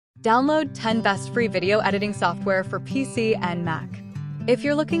Download 10 best free video editing software for PC and Mac. If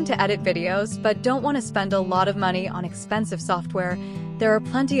you're looking to edit videos but don't want to spend a lot of money on expensive software, there are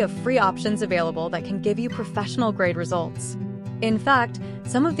plenty of free options available that can give you professional-grade results. In fact,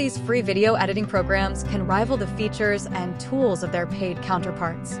 some of these free video editing programs can rival the features and tools of their paid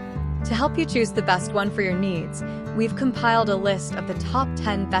counterparts. To help you choose the best one for your needs, we've compiled a list of the top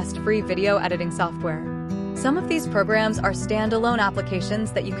 10 best free video editing software. Some of these programs are standalone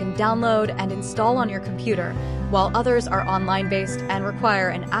applications that you can download and install on your computer, while others are online-based and require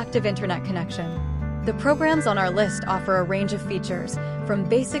an active internet connection. The programs on our list offer a range of features, from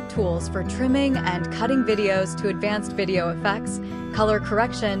basic tools for trimming and cutting videos to advanced video effects, color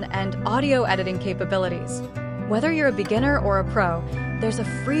correction, and audio editing capabilities. Whether you're a beginner or a pro, there's a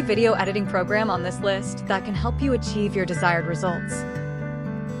free video editing program on this list that can help you achieve your desired results.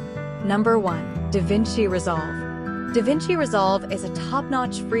 Number 1. DaVinci Resolve. DaVinci Resolve is a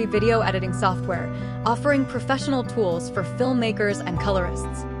top-notch free video editing software offering professional tools for filmmakers and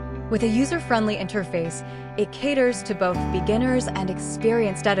colorists. With a user-friendly interface, it caters to both beginners and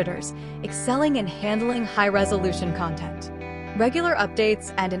experienced editors, excelling in handling high-resolution content. Regular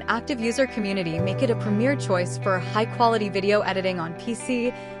updates and an active user community make it a premier choice for high-quality video editing on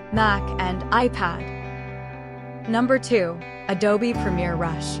PC, Mac, and iPad. Number 2. Adobe Premiere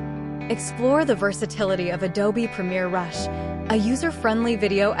Rush. Explore the versatility of Adobe Premiere Rush, a user-friendly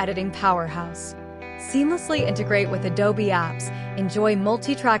video editing powerhouse. Seamlessly integrate with Adobe apps, enjoy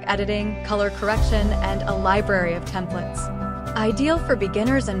multi-track editing, color correction, and a library of templates. Ideal for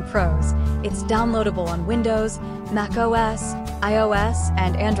beginners and pros, it's downloadable on Windows, macOS, iOS,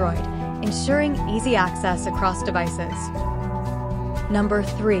 and Android, ensuring easy access across devices. Number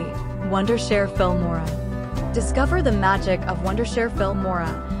 3. Wondershare Filmora. Discover the magic of Wondershare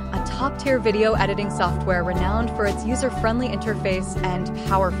Filmora, a top-tier video editing software renowned for its user-friendly interface and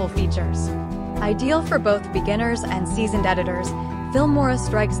powerful features. Ideal for both beginners and seasoned editors, Filmora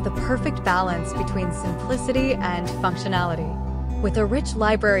strikes the perfect balance between simplicity and functionality. With a rich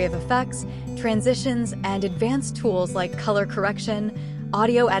library of effects, transitions, and advanced tools like color correction,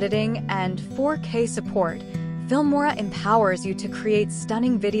 audio editing, and 4K support, Filmora empowers you to create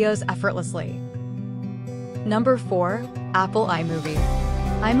stunning videos effortlessly. Number 4. Apple iMovie.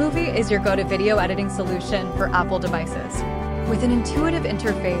 iMovie is your go-to video editing solution for Apple devices. With an intuitive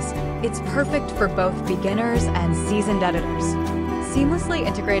interface, it's perfect for both beginners and seasoned editors. Seamlessly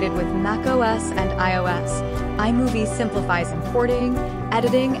integrated with macOS and iOS, iMovie simplifies importing,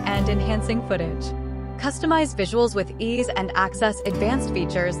 editing, and enhancing footage. Customize visuals with ease and access advanced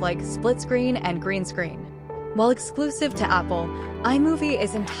features like split screen and green screen. While exclusive to Apple, iMovie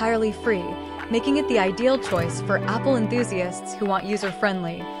is entirely free, making it the ideal choice for Apple enthusiasts who want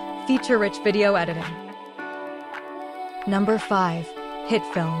user-friendly, feature-rich video editing. Number 5.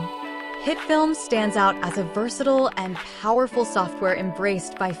 HitFilm. HitFilm stands out as a versatile and powerful software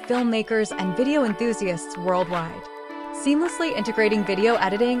embraced by filmmakers and video enthusiasts worldwide. Seamlessly integrating video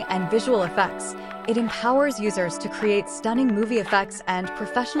editing and visual effects, it empowers users to create stunning movie effects and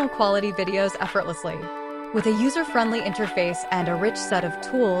professional-quality videos effortlessly. With a user-friendly interface and a rich set of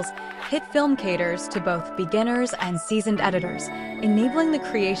tools, HitFilm caters to both beginners and seasoned editors, enabling the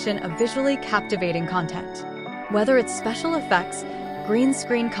creation of visually captivating content. Whether it's special effects, green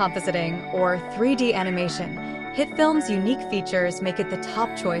screen compositing, or 3D animation, HitFilm's unique features make it the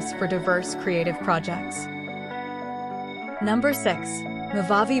top choice for diverse creative projects. Number 6.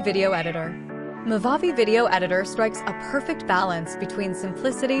 Movavi Video Editor. Movavi Video Editor strikes a perfect balance between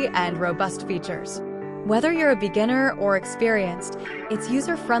simplicity and robust features. Whether you're a beginner or experienced, its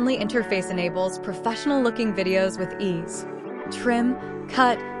user-friendly interface enables professional-looking videos with ease. Trim,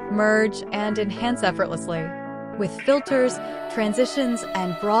 cut, merge, and enhance effortlessly. With filters, transitions,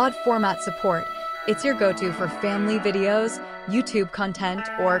 and broad format support, it's your go-to for family videos, YouTube content,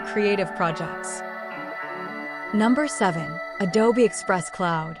 or creative projects. Number 7. Adobe Express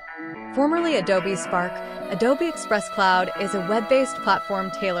Cloud. Formerly Adobe Spark, Adobe Express Cloud is a web-based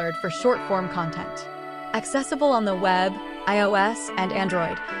platform tailored for short-form content. Accessible on the web, iOS, and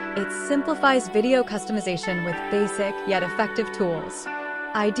Android, it simplifies video customization with basic yet effective tools.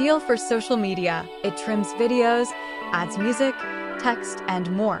 Ideal for social media, it trims videos, adds music, text,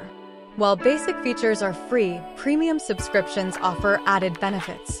 and more. While basic features are free, premium subscriptions offer added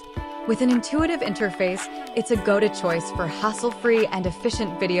benefits. With an intuitive interface, it's a go-to choice for hassle-free and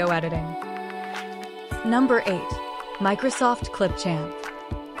efficient video editing. Number 8. Microsoft Clipchamp.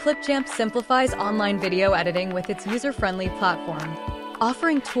 Clipchamp simplifies online video editing with its user-friendly platform.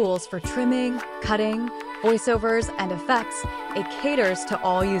 Offering tools for trimming, cutting, voiceovers, and effects, it caters to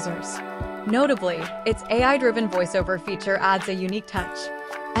all users. Notably, its AI-driven voiceover feature adds a unique touch.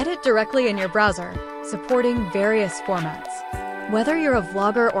 Edit edit directly in your browser, supporting various formats. Whether you're a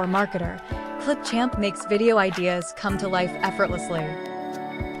vlogger or marketer, Clipchamp makes video ideas come to life effortlessly.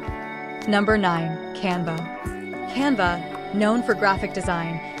 Number 9. Canva. Canva, known for graphic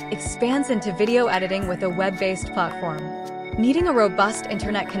design, expands into video editing with a web-based platform. Needing a robust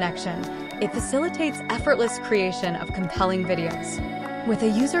internet connection, it facilitates effortless creation of compelling videos. With a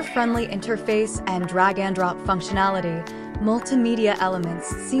user-friendly interface and drag-and-drop functionality, multimedia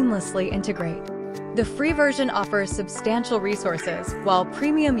elements seamlessly integrate. The free version offers substantial resources, while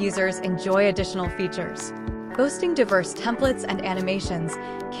premium users enjoy additional features. Boasting diverse templates and animations,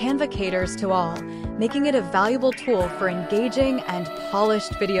 Canva caters to all, making it a valuable tool for engaging and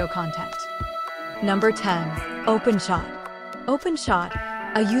polished video content. Number 10. OpenShot.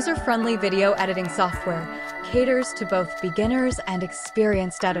 OpenShot, a user-friendly video editing software, caters to both beginners and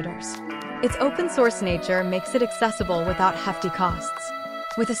experienced editors. Its open-source nature makes it accessible without hefty costs.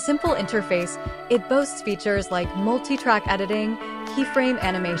 With a simple interface, it boasts features like multi-track editing, keyframe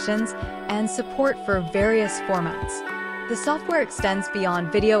animations, and support for various formats. The software extends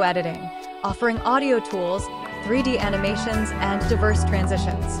beyond video editing, offering audio tools, 3D animations, and diverse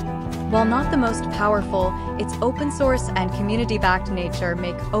transitions. While not the most powerful, its open-source and community-backed nature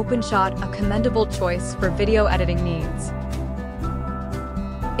make OpenShot a commendable choice for video editing needs.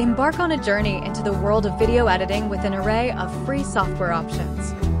 Embark on a journey into the world of video editing with an array of free software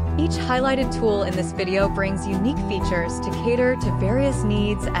options. Each highlighted tool in this video brings unique features to cater to various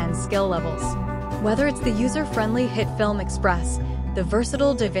needs and skill levels. Whether it's the user-friendly HitFilm Express, the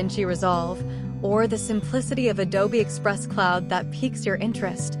versatile DaVinci Resolve, or the simplicity of Adobe Express Cloud that piques your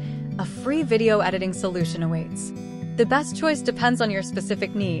interest, a free video editing solution awaits. The best choice depends on your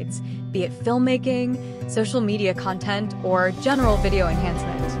specific needs, be it filmmaking, social media content, or general video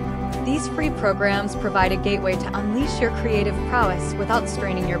enhancement. These free programs provide a gateway to unleash your creative prowess without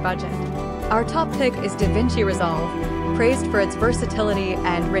straining your budget. Our top pick is DaVinci Resolve, praised for its versatility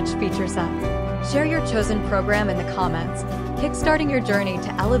and rich feature set. Share your chosen program in the comments, kickstarting your journey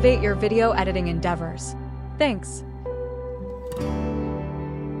to elevate your video editing endeavors. Thanks!